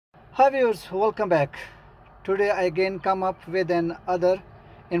Hi viewers, welcome back. Today I again come up with another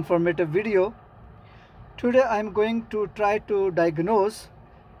informative video. Today I am going to try to diagnose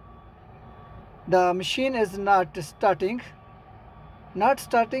the machine is not starting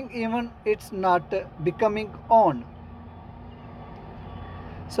even it's not becoming on.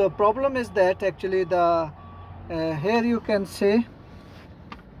 So problem is that actually the here you can see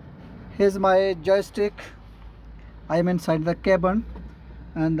here's my joystick. I am inside the cabin.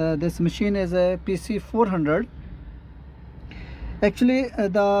 And this machine is a PC400. Actually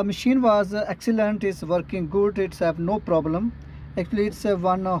the machine was excellent, it's working good, it's have no problem. Actually it's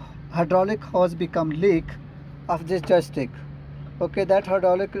one hydraulic hose become leak of this joystick. Okay, that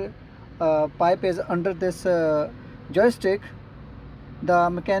hydraulic pipe is under this joystick. The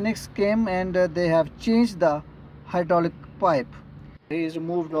mechanics came and they have changed the hydraulic pipe. He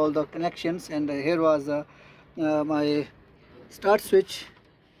removed all the connections, and here was my start switch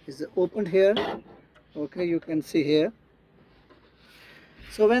is opened here. Okay, you can see here.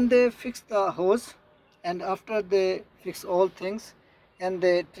 So when they fix the hose, and after they fix all things and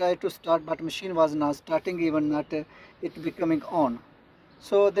they try to start, but machine was not starting, even not it becoming on.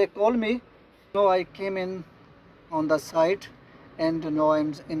 So they call me. No, I came in on the site, and now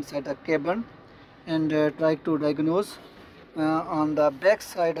I'm inside the cabin and try to diagnose. On the back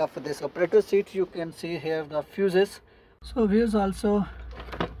side of this operator seat you can see here the fuses. So here's also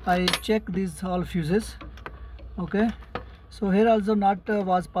I check these all fuses. Okay, so here also not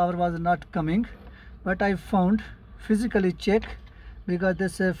power was not coming, but I found physically check, because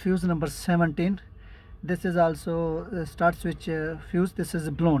this fuse number 17, this is also start switch fuse, this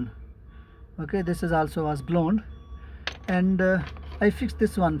is blown. Okay, this is also was blown, and I fixed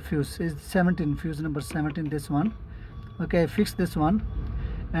this one fuse is 17, fuse number 17, this one. Okay, I fixed this one,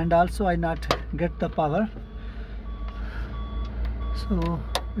 and also I not get the power. So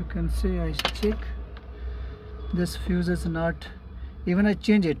you can see I check this fuse is not, even I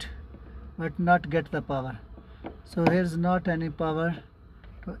change it but not get the power. So here's not any power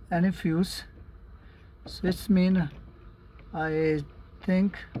to any fuse. So it's mean I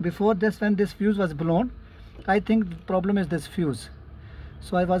think before this, when this fuse was blown, I think the problem is this fuse.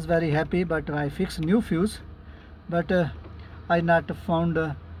 So I was very happy, but I fixed new fuse, but I not found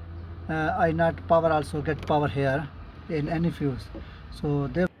I not power also get power here in any fuse. So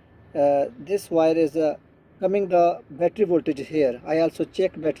this wire is coming the battery voltage here. I also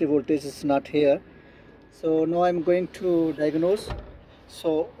check battery voltage is not here. So now I'm going to diagnose.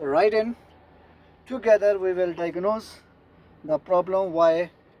 So right in together we will diagnose the problem, why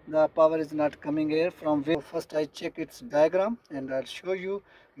the power is not coming here from where. First I check its diagram, and I'll show you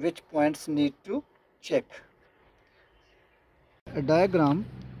which points need to check. A diagram,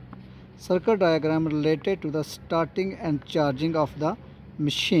 circuit diagram related to the starting and charging of the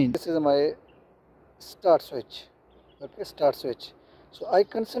machine. This is my start switch. Okay, start switch. So I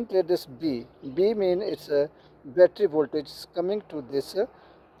concentrate this B. B means it's a battery voltage coming to this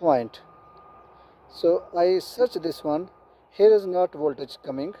point. So I search this one. Here is not voltage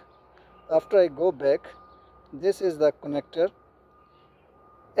coming. After I go back, this is the connector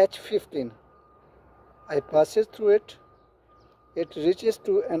H15. I passes through it. It reaches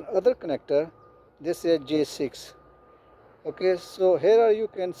to another connector. This is J6. Okay, so here you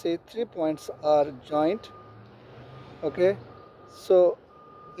can see 3 points are joined. Okay, so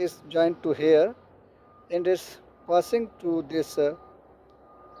it's joined to here, and it's passing to this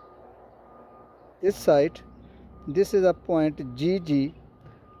this side. This is a point GG.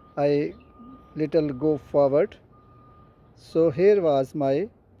 I little go forward. So here was my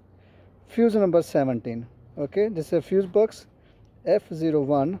fuse number 17. Okay, this is a fuse box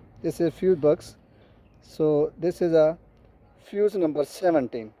F01. This is a fuse box. So this is a fuse number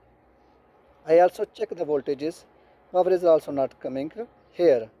 17. I also check the voltages. Power is also not coming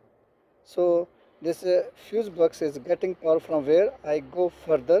here. So this fuse box is getting power from where? I go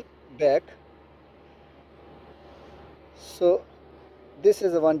further back. So this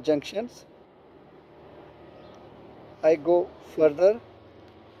is one junction. I go further.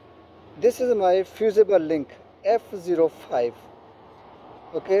 This is my fusible link F05.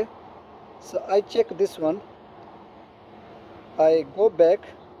 Okay, so I check this one. I go back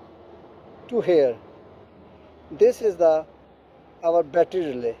to here. This is our battery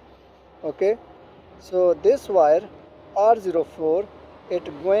relay. Okay, so this wire R04,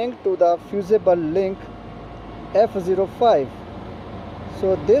 it going to the fusible link F05.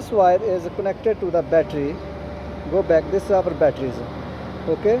 So this wire is connected to the battery. Go back, this is our batteries.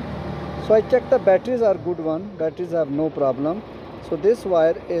 Okay, so I check the batteries are good one, batteries have no problem. So this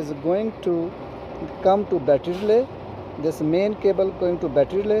wire is going to come to battery relay, this main cable going to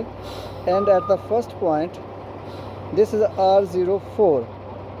battery relay, and at the first point this is R04.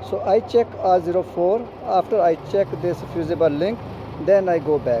 So I check R04. After I check this fusible link, then I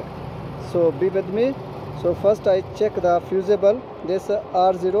go back. So be with me. So first I check the fusible, this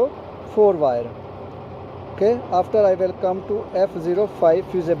R04 wire. Okay, after I will come to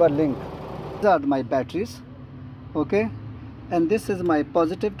F05 fusible link. These are my batteries. Okay, and this is my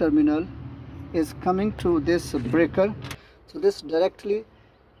positive terminal is coming to this breaker. So this directly,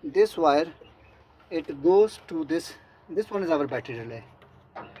 this wire, it goes to this one is our battery relay.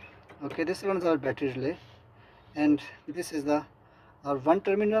 Okay, this one is our battery relay, and this is our one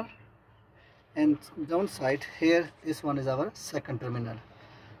terminal, and downside here this one is our second terminal.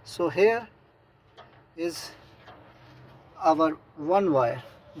 So here is our one wire,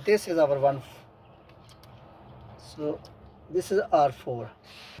 this is our one. So this is R4.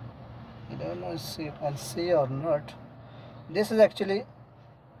 I don't know if you can see or not. This is actually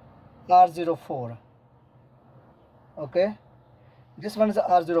R04. Okay, this one is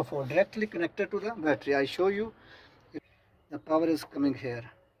R04 directly connected to the battery. I show you the power is coming here.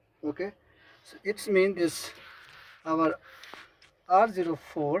 Okay, so it's mean this our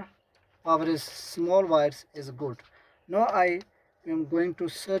R04 power is small wires is good. Now I am going to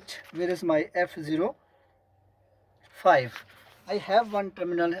search where is my F05. I have one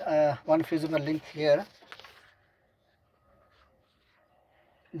terminal, one fusible link here.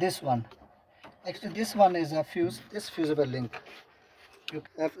 This one, actually this one is a this fusible link.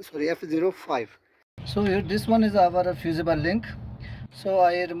 F05. So here this one is our fusible link. So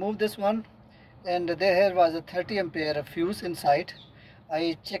I remove this one, and there was a 30 ampere fuse inside.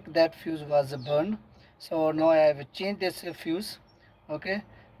 I checked that fuse was burned. So now I have changed this fuse. Okay,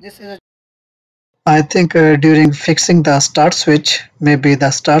 this is I think during fixing the start switch, maybe the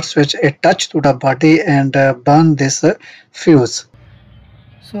start switch it touched to the body and burn this fuse.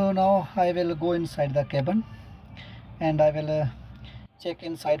 So now I will go inside the cabin and I will check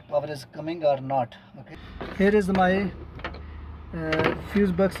inside power is coming or not. Okay, here is my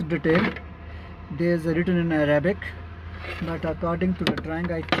fuse box detail. There is written in Arabic, but according to the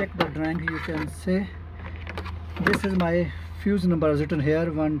drawing, I check the drawing, you can say this is my fuse number written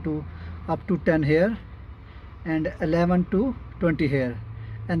here, 1 to up to 10 here and 11 to 20 here,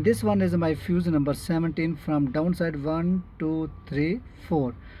 and this one is my fuse number 17 from downside 1 2 3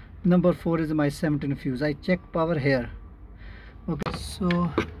 4. Number 4 is my 17 fuse. I check power here. Okay,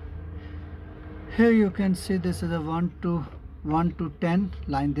 so here you can see this is a 1 to 10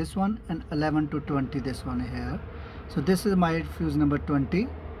 line, this one, and 11 to 20 this one here. So this is my fuse number 20,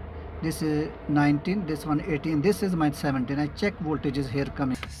 this is 19, this one 18, this is my 17. I check voltages here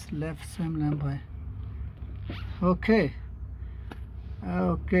coming. Left same lamp. Okay,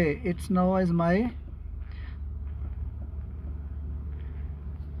 it's now is my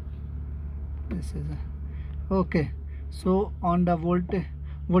this is okay. So on the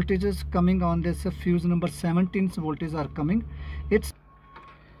voltages coming on this fuse number 17's voltage are coming. It's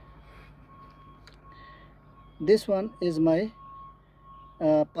this one is my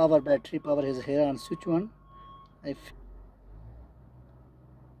power battery. Power is here on switch one.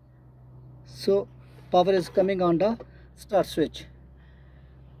 So power is coming on the start switch.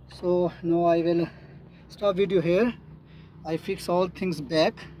 So now I will stop video here. I fix all things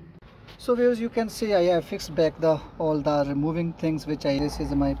back. So viewers, you can see I have fixed back all the removing things which this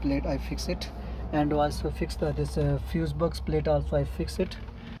is my plate, I fix it, and also fix this fuse box plate also I fix it.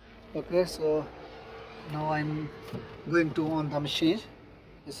 Okay, so now I'm going to on the machine.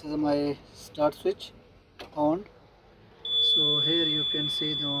 This is my start switch on. So here you can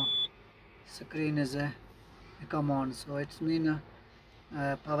see the screen is come on. So it's mean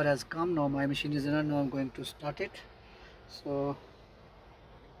power has come. Now my machine is on. Now I'm going to start it. So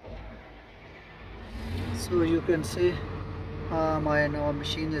you can see my now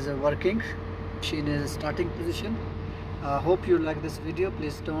machine is working. Machine is starting position. Hope you like this video.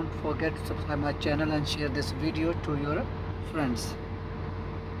 Please don't forget to subscribe my channel and share this video to your friends.